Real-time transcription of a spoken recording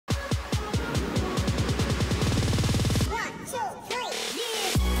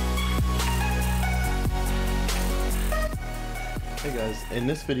guys, in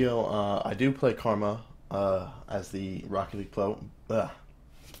this video, I do play Karma as the Rocket League Pro.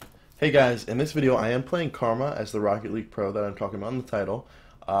 Hey guys, in this video I am playing Karma as the Rocket League Pro that I'm talking about in the title.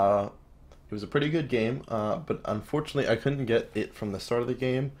 It was a pretty good game, but unfortunately I couldn't get it from the start of the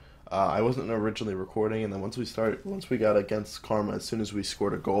game. I wasn't originally recording, and then once we got against Karma, as soon as we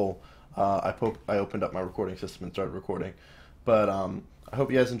scored a goal, I opened up my recording system and started recording. But I hope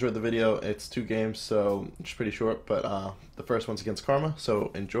you guys enjoyed the video. It's 2 games, so it's pretty short, but the first one's against Karma,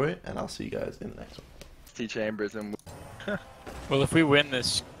 so enjoy it, and I'll see you guys in the next one. T Chambers and Well, if we win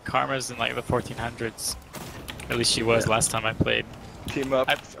this, Karma's in like the 1400s. At least she was last time I played. team up.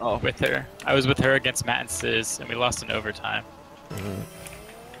 With her. I was with her against Matt and Sizz, and we lost in overtime.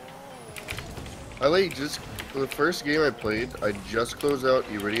 I like just the first game I played. I just closed out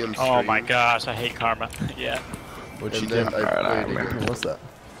Iridium Stream. Oh my gosh, I hate Karma. Yeah. What'd she And do? then I Alright, played again. What's that?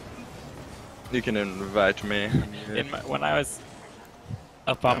 You can invite me. When I was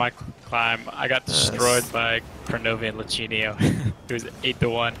up on my climb, I got destroyed by Pronovi and Lacinio. It was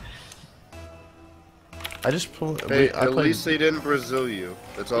 8-1. I just pulled. Hey, I at played. least they didn't Brazil you.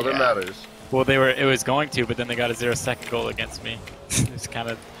 That's all that Yeah. matters. Well, it was going to, but then they got a 0-second goal against me. It's kind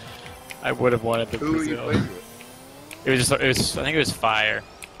of. I would have wanted the Who were you Brazil. playing with? It was. I think it was Fire.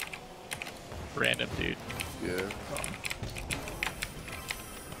 Random dude. Yeah.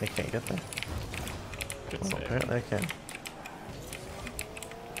 I can't get there. Good Well, save. apparently I can.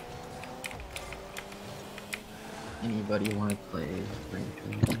 Anybody want to play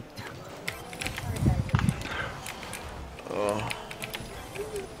ranked? Oh.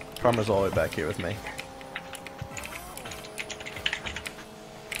 Karma's all the way back here with me.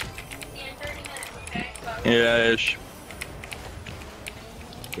 Yeah, ish.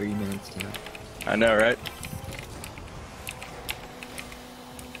 30 minutes now. I know, right?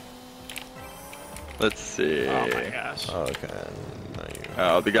 Let's see. Oh my gosh. Okay. No, you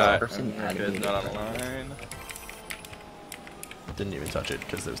Oh, the guy. Person had Okay, to be not there. online. didn't even touch it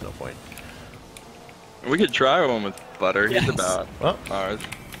because there's no point. We could try one with Butter. Yes. He's about Well, ours.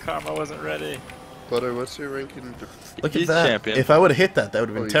 Karma wasn't ready. Butter, what's your ranking? look He's at that. champion. If I would have hit that, that would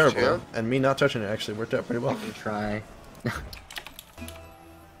have Oh, been he's terrible. champ? And me not touching it actually worked out pretty well. I'll try.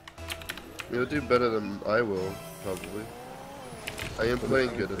 You'll do better than I will, probably. I am playing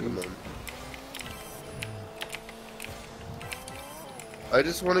good at the moment. I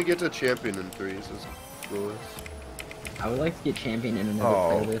just want to get to champion in 3s as goals. I would like to get champion in another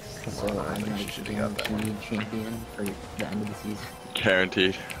Oh, playlist, come so on, I I'm think you like should've got that guaranteed champion for the end of the season.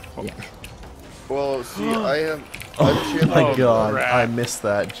 Guaranteed. Yeah. Well, see, I'm Oh champion. my Oh, god, crap. I missed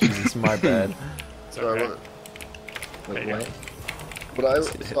that. Jesus, my bad. It's So I okay. want, Wait, There you what? but I,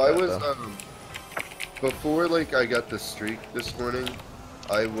 Just need to hit so I that, was though. before like I got the streak this morning.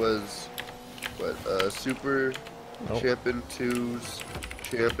 I was super Nope. champion 2s,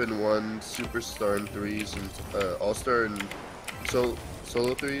 champion 1s, superstar in 3s, and all-star and solo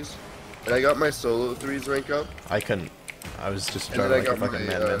 3s. And I got my solo 3s rank up, I couldn't. I was just and trying then to I like a got my fucking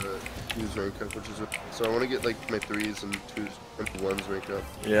madman. 2s rank up, which is so I want to get like my 3s and 2s and 1s rank up.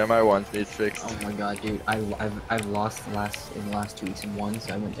 Yeah, my ones needs fixed. Oh my god, dude! I've lost in the last 2 weeks in 1,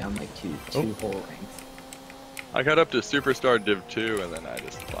 so I went down like two Oh. whole ranks. I got up to Superstar Div 2 and then I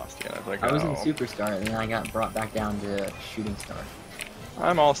just lost again. I was like, I was in oh. Superstar, and then I got brought back down to Shooting Star.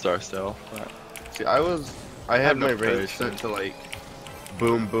 I'm All-Star still. But See, I had no my rank patience. set to like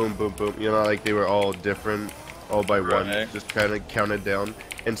boom, boom, boom, boom. You know, like they were all different, all by one, Right. just kind of counted down.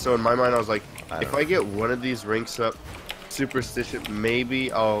 And so in my mind, I was like, if I get one of these ranks up, superstition,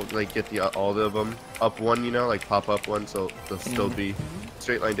 maybe I'll like get all of them up one. You know, like pop up one, so they'll still be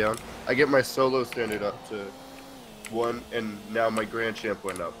straight line down. I get my solo standard up to 1, and now my grand champ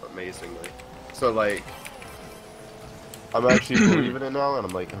went up amazingly. So like, I'm actually believing it now, and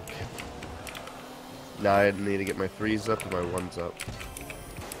I'm like, okay. Now I need to get my 3s up and my 1s up.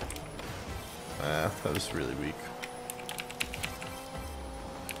 That was really weak.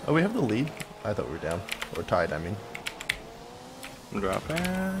 Oh, we have the lead? I thought we were down. Or tied, I mean. dropping.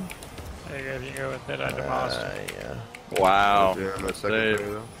 There you go, if you go with it, I demolished it. Yeah. Wow. Yeah, my second Save. player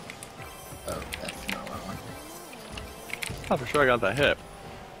though. Oh, that's not what I wanted. Oh, for sure I got that hit.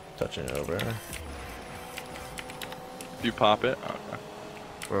 Touching it over. If you pop it. Oh, okay.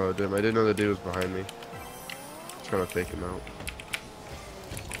 Oh damn, I didn't know the dude was behind me. Trying to fake him out.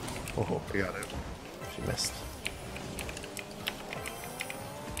 Oh, I got it. she missed.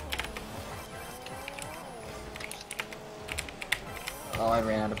 Oh, I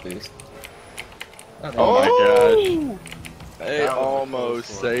ran out of boost. Oh, there Oh you my gosh. They That was a almost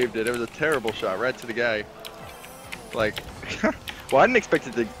close one. saved it. It was a terrible shot right to the guy. Like, well, I didn't expect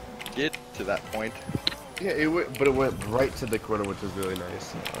it to get to that point. Yeah, but it went right to the corner, which was really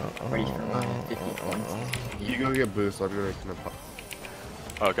nice. Ready for my 50 points. You go get boost. I'm gonna kind of pop.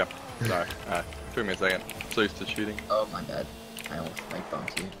 Oh, okay. Sorry. Took me a second. So used to cheating. Oh my bad. I almost like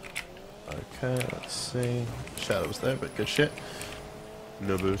bumped you. Okay, let's see. Shadow was there, but good shit.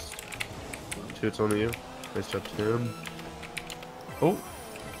 No boost. Two, it's only you. Nice job, Tim. Oh,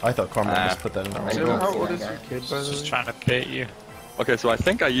 I thought Karma just put that in I our don't Tim, how see old that is guy. your kid, by the Just way? trying to bait you. Okay, so I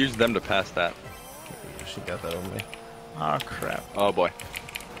think I used them to pass that. She got that on me. Oh crap. Oh boy.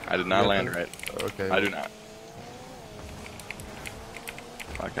 I did not Yeah, land then- right. Okay. I do not.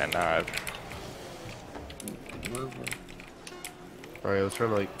 Okay, now I've... Alright, I was trying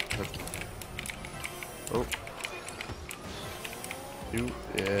to like. Oh.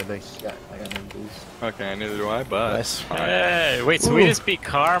 Yeah, nice. I got no boost. Okay, neither do I, but... Nice. Alright. Hey, wait, so we Ooh. just beat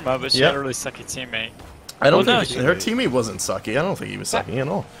Karma, but she Yep. had a really sucky teammate. I don't Well, no, think her teammate wasn't sucky. I don't think he was sucky at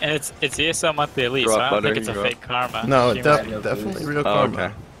all. And it's ESL monthly elite, Drop so I don't butter, think it's a drop. fake Karma. No, She def- might- definitely real Oh, Karma.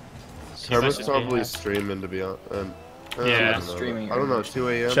 okay. she Karma's might probably be, streaming to be on. Yeah. I don't know. Streaming I don't know. or- 2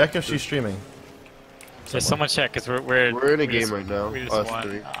 a.m. Check if she's streaming. Just someone check, because we're We're in a we game just- right now. We just Us won.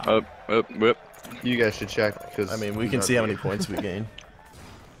 three. Whip. You guys should check because I mean, we can see how many points we gain.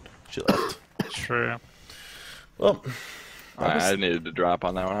 She left. True. Well, I needed to drop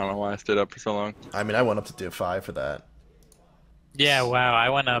on that one. I don't know why I stayed up for so long. I mean, I went up to do 5 for that. Yeah, wow, I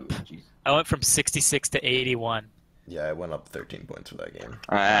went up. Jeez. I went from 66 to 81. Yeah, I went up 13 points for that game.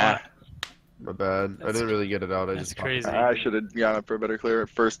 Ah, My bad. I didn't really get it out. I That's just crazy. I should have gone up for a better clear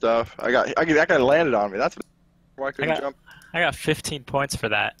first off. That guy landed on me. That's why I couldn't jump. I got 15 points for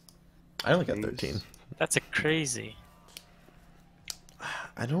that. I only got 13. That's a crazy.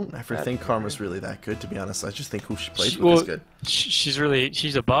 I don't ever think Karma's really that good, to be honest. I just think who she plays with Well, is good.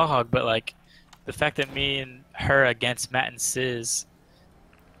 She's a ball hog, but like the fact that me and her against Matt and Sizz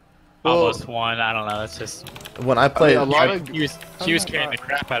almost won. I don't know. That's just When I played, a lot of she was carrying the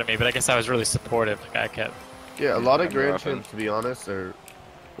crap out of me, but I guess I was really supportive. Like I kept. yeah, a lot of I'm Grand roughing. Champs, to be honest, are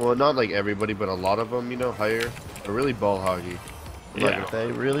well, not like everybody, but a lot of them, you know, higher, are really ball hoggy. Yeah. they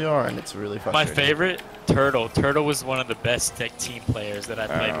really are, and it's really My frustrating. favorite, Turtle. Turtle was one of the best like, team players that I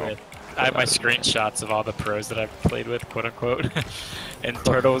played Oh. with. I have my screenshots of all the pros that I've played with, quote unquote. And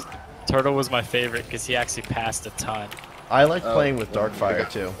Turtle was my favorite because he actually passed a ton. I like Oh, playing with yeah. Darkfire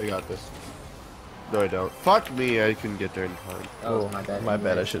too. I got this. No, I don't. Fuck me, I couldn't get there in time. That was my bad. My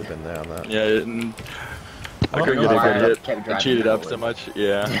bad, I should have been there on that. Yeah, I Oh, couldn't no, get a I good hit. kept I driving cheated up so forward. much.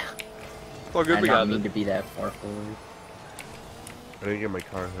 Yeah. Well, good I we did got not mean this. to be that far forward. I didn't get my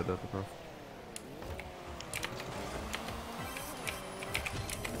car hood up enough.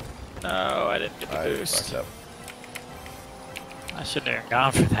 No, I didn't get the I boost. fucked up. I shouldn't have even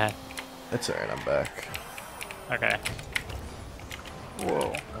gone for that. It's alright, I'm back. Okay.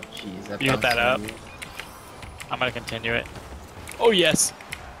 Whoa. Oh jeez, that You hit that bounced up? me. I'm gonna continue it. Oh yes.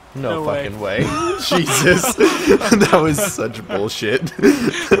 No, No way. fucking way. Jesus. That was such bullshit.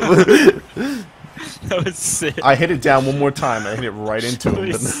 That was sick. I hit it down one more time. I hit it right into him,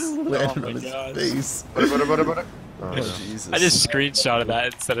 Please. but landed Oh my on his God. face. Butter. Oh, Jesus. I just screenshotted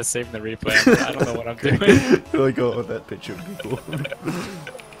that instead of saving the replay. I don't know what I'm doing. You're like, oh, that picture would be cool.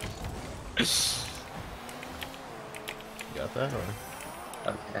 Got that?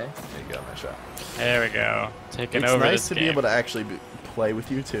 Or? Okay. There you go, my shot. There we go. Taking It's over nice this to game. be able to actually play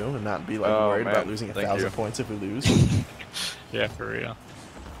with you too, and not be like Oh, worried man. about losing Thank 1,000 you. points if we lose. Yeah, for real.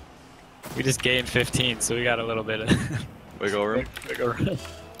 We just gained 15, so we got a little bit of Wiggle room. wiggle room.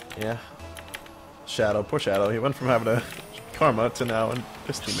 Yeah. Shadow, poor Shadow. He went from having a Karma to now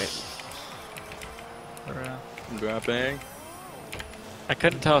his teammate. For real. Dropping. I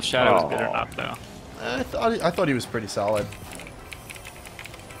couldn't tell if Shadow was good or Aw. not, though. I thought he was pretty solid.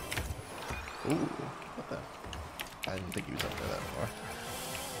 Ooh, what the? I didn't think he was up there that far.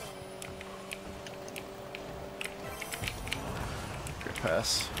 Good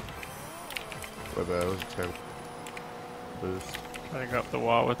pass. My bad, I was trying to boost. Trying to go up the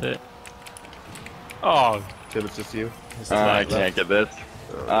wall with it. Oh, Tim, it's just you? His I left. can't get this.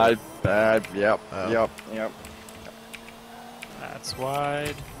 Yep. Oh. Yep. that's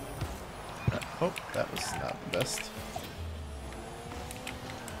wide. Oh, that was not the best.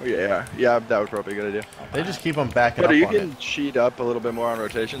 Oh, yeah, that would probably be a good idea. They just keep on backing But up you on can it. cheat up a little bit more on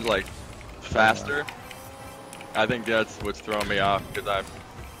rotations, like faster. I think that's what's throwing me off because I'm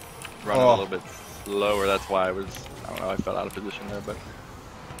running a little bit slower. That's why I don't know, I fell out of position there, but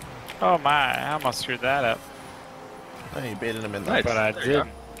Oh my, I almost screwed that up. Oh, you baited him in Nice. there. But I There you go.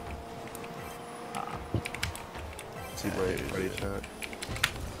 didn't. See my right shot.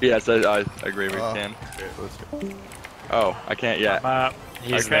 yes, I agree. We Oh. can. Okay, let's go. Oh, I can't yet. I'm up.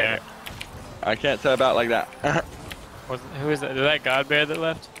 He's Okay. there. I can't tell about like that. Who is that? Is that God Bear that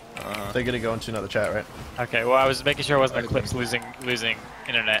left? They're gonna go into another chat, right? Okay, well I was making sure it wasn't Eclipse losing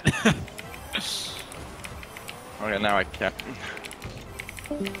internet. Okay, now I can't.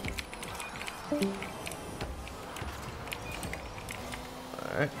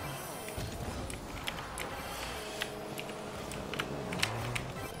 Alright.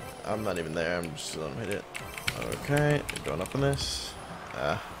 I'm not even there, I'm just gonna hit it. Okay, going up on this.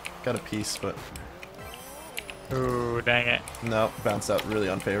 Got a piece, but Ooh, dang it. no, bounced out really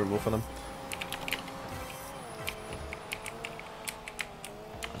unfavorable for them.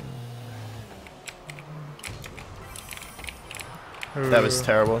 That was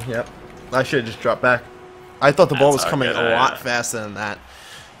terrible, yep. I should have just dropped back. I thought the ball was That's coming okay. a lot faster than that.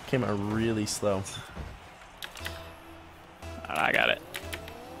 Came out really slow. I got it.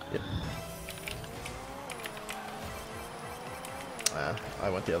 Yep. I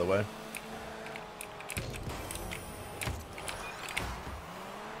went the other way.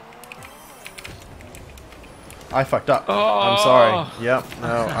 I fucked up. I'm sorry. Yep. No,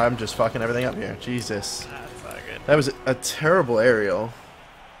 I'm just fucking everything up here. Jesus. That's not good. That was a terrible aerial.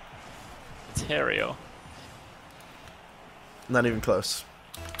 Ontario. Not even close.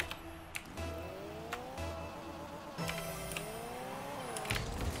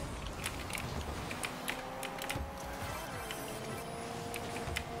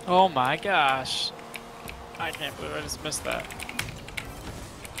 Oh my gosh. I can't believe I just missed that.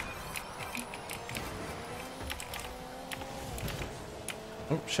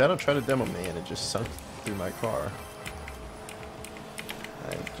 Oh, Shadow tried to demo me and it just sunk through my car.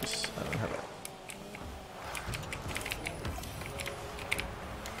 I don't have it.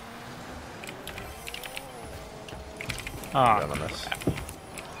 Oh, Down on this.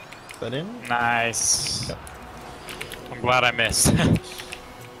 Is that in? nice. Yep. I'm glad I missed.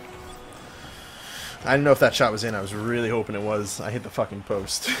 I didn't know if that shot was in. I was really hoping it was. I hit the fucking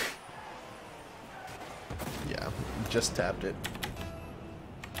post. Yeah, just tapped it.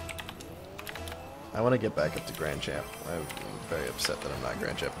 I want to get back up to Grand Champ. I'm very upset that I'm not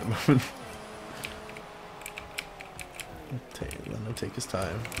Grand Champ at the moment. Let him take his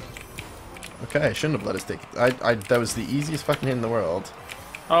time. Okay, I shouldn't have let us take it. That was the easiest fucking hit in the world.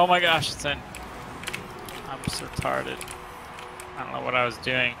 Oh my gosh, it's in. I'm so retarded. I don't know what I was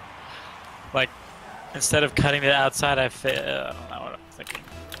doing. Like, instead of cutting it outside, I don't know what I'm thinking.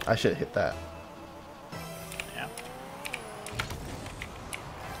 I should have hit that. Yeah.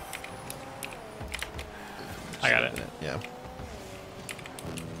 I got it. Yeah.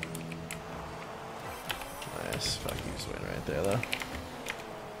 Nice. Fuck, you just win right there, though.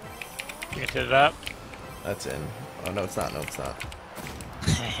 You can hit it up. That's in. Oh, no, it's not. No, it's not.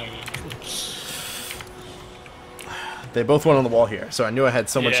 They both went on the wall here, so I knew I had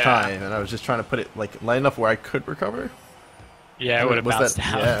so much Yeah. time, and I was just trying to put it like light enough where I could recover. Yeah, it would have Was bounced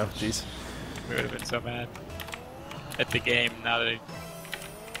that- out. Yeah, jeez. We would have been so mad at the game now that it...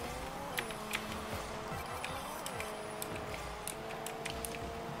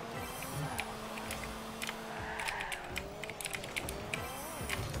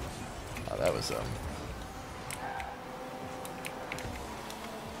 Oh, that was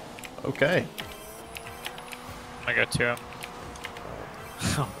okay. I'm gonna go to him.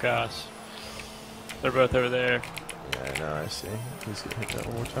 Oh gosh. They're both over there. Yeah, I know. I see. He's gonna hit that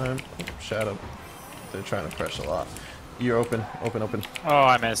one more time. Oh, Shadow. They're trying to press a lot. You're open. Open. Open. Oh,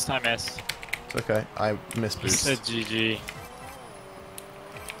 I missed. It's okay. I missed It's boost. a GG.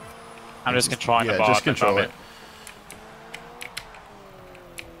 I'm just controlling the Yeah, ball just at the control it. moment.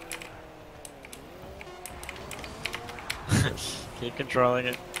 Keep controlling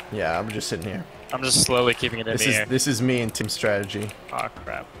it. Yeah, I'm just sitting here. I'm just slowly keeping it in the air. This is me and team strategy. Oh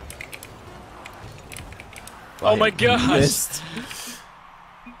crap. Well, Oh my I gosh! missed.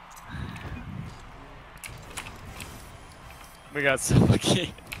 We got so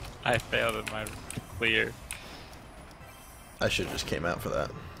lucky. I failed in my clear. I should have just came out for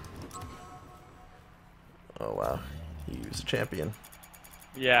that. Oh wow, he was a champion.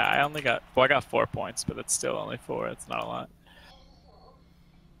 Yeah, I only got... Well, I got 4 points, but it's still only 4. It's not a lot.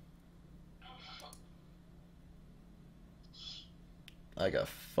 I got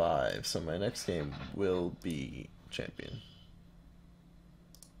 5, so my next game will be champion.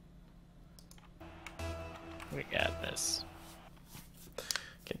 We got this.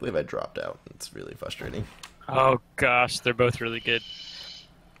 Can't believe I dropped out. It's really frustrating. Oh gosh, they're both really good.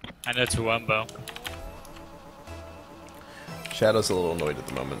 I know Tuwumbo. Shadow's a little annoyed at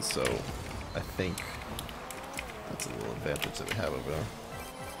the moment, so I think that's a little advantage that we have over there.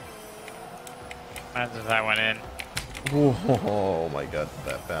 Imagine if I went in. Oh my god,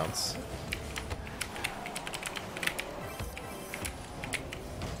 that bounce.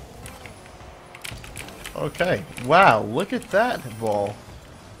 Okay. Wow, look at that ball.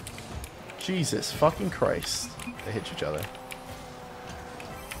 Jesus fucking Christ. They hit each other.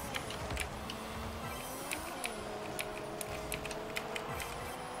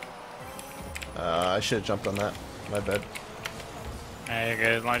 I should have jumped on that. My bad. There you go,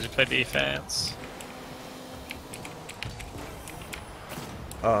 as long as you play defense.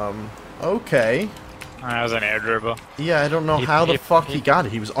 Okay. That was an air dribble. Yeah, I don't know He- how the he- fuck he he- got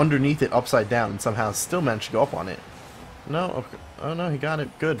it. He was underneath it upside down and somehow still managed to go up on it. No, okay. Oh no, he got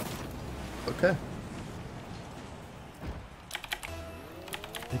it. Good. Okay.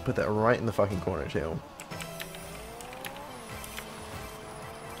 He put that right in the fucking corner too.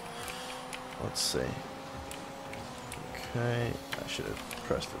 Let's see. Okay, I should have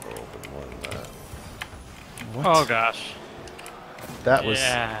pressed it a little bit more than that. What? Oh gosh. That was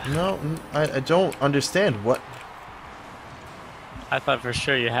Yeah. no. I don't understand what I thought for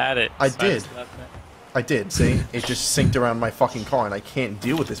sure you had it. I so did. just left it. I did. See, it just synced around my fucking car, and I can't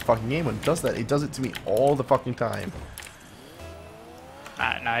deal with this fucking game when it does that. It does it to me all the fucking time.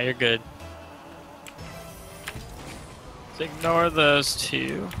 Alright, now you're good. Just ignore those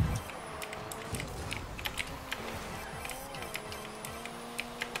two.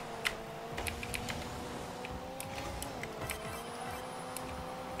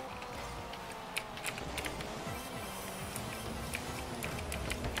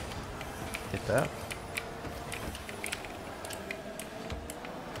 Hit that.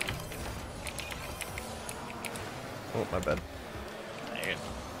 Oh, my bad. There you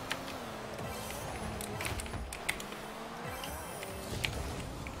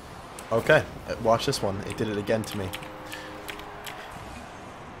go. Okay, watch this one. It did it again to me.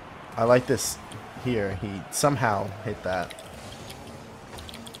 I like this here. He somehow hit that.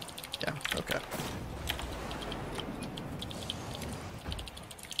 Yeah, okay.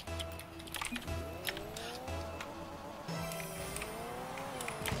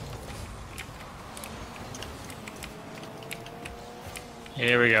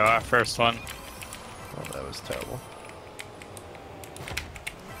 Here we go, our first one. Oh, that was terrible.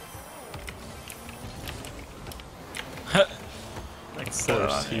 Like Of so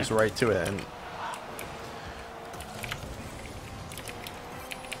course, on he's here. right to it. And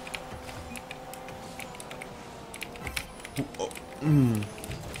oh,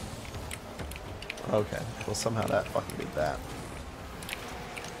 okay, well somehow that fucking did that.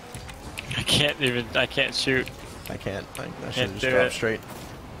 I can't shoot. I can't. I should Can't have just do dropped it. straight.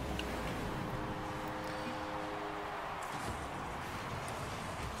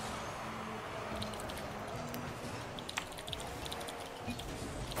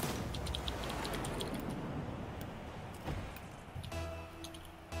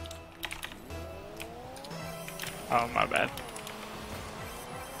 Oh, my bad.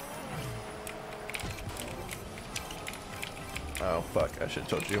 Oh fuck! I should have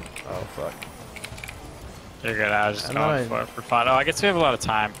told you. Oh fuck! You're good, I was just I going know for it for fun. Oh, I guess we have a lot of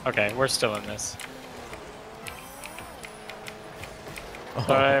time. Okay, we're still in this. Oh,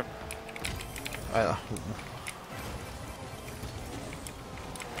 Alright. I,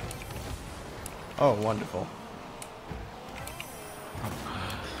 oh, wonderful.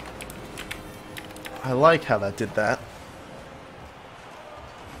 I like how that did that.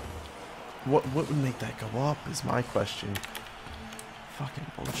 What would make that go up is my question. Fucking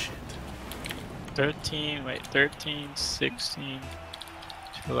bullshit. 13, 16,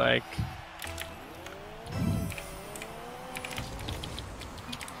 to like...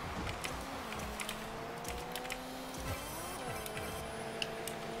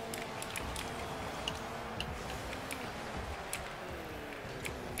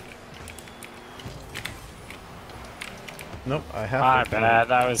 Nope, I have My to. bad,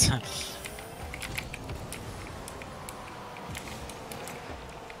 that was...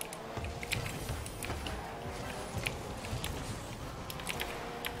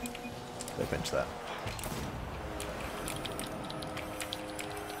 They pinch that.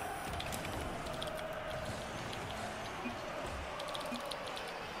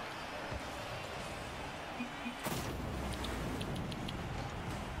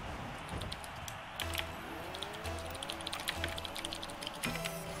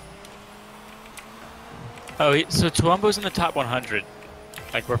 Oh, so Tuambo's in the top 100.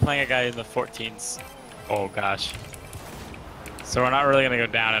 Like, we're playing a guy in the 14s. Oh, gosh. So we're not really going to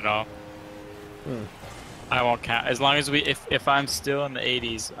go down at all. Hmm. I won't count. As long as we... If I'm still in the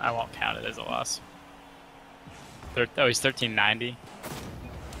 80s, I won't count it as a loss. Oh, he's 1390.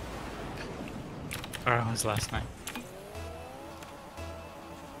 Or it was last night.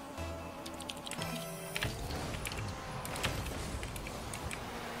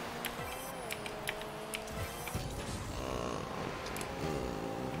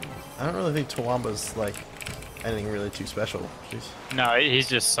 I don't really think Tawamba's like anything really too special. Jeez. No, he's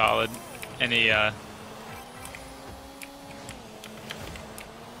just solid, and he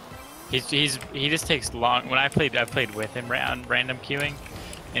just takes long. When I played with him on random queuing,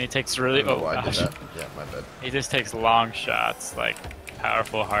 and he takes really. I don't know Oh why I did gosh, that. Yeah, my bad. he just takes long shots, like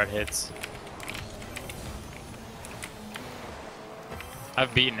powerful hard hits.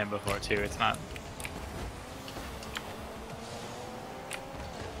 I've beaten him before too. It's not.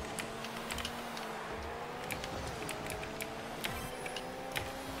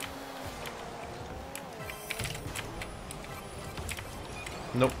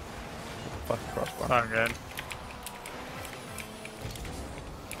 Nope. Fuck crossbar. Not good.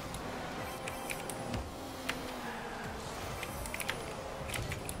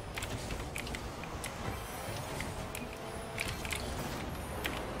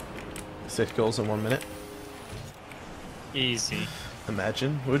 Six goals in 1 minute. Easy.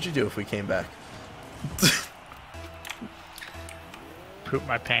 Imagine. What would you do if we came back? Poop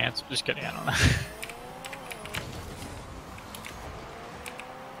my pants. Just kidding. I don't know.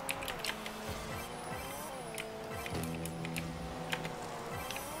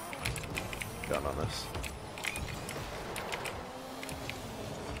 Gun on this.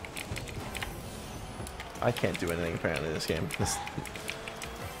 I can't do anything apparently in this game.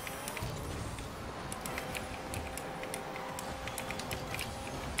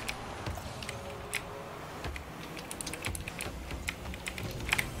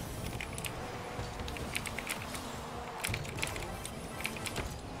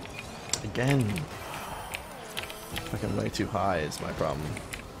 Again. Fucking way too high is my problem.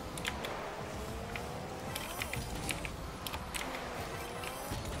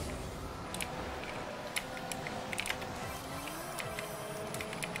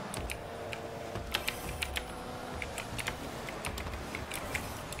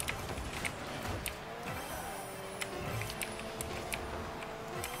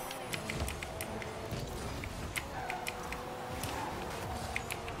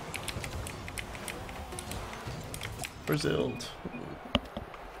 Brazil.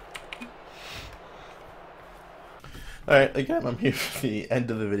 Alright, again, I'm here for the end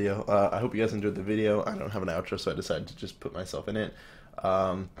of the video. I hope you guys enjoyed the video. I don't have an outro, so I decided to just put myself in it.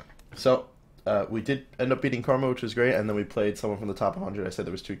 We did end up beating Karma, which was great, and then we played someone from the top 100. I said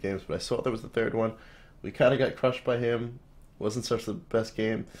there was 2 games, but I saw there was the third one. We kind of got crushed by him. Wasn't such the best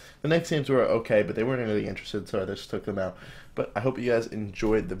game. The next games were okay, but they weren't really interested, so I just took them out. But I hope you guys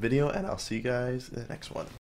enjoyed the video, and I'll see you guys in the next one.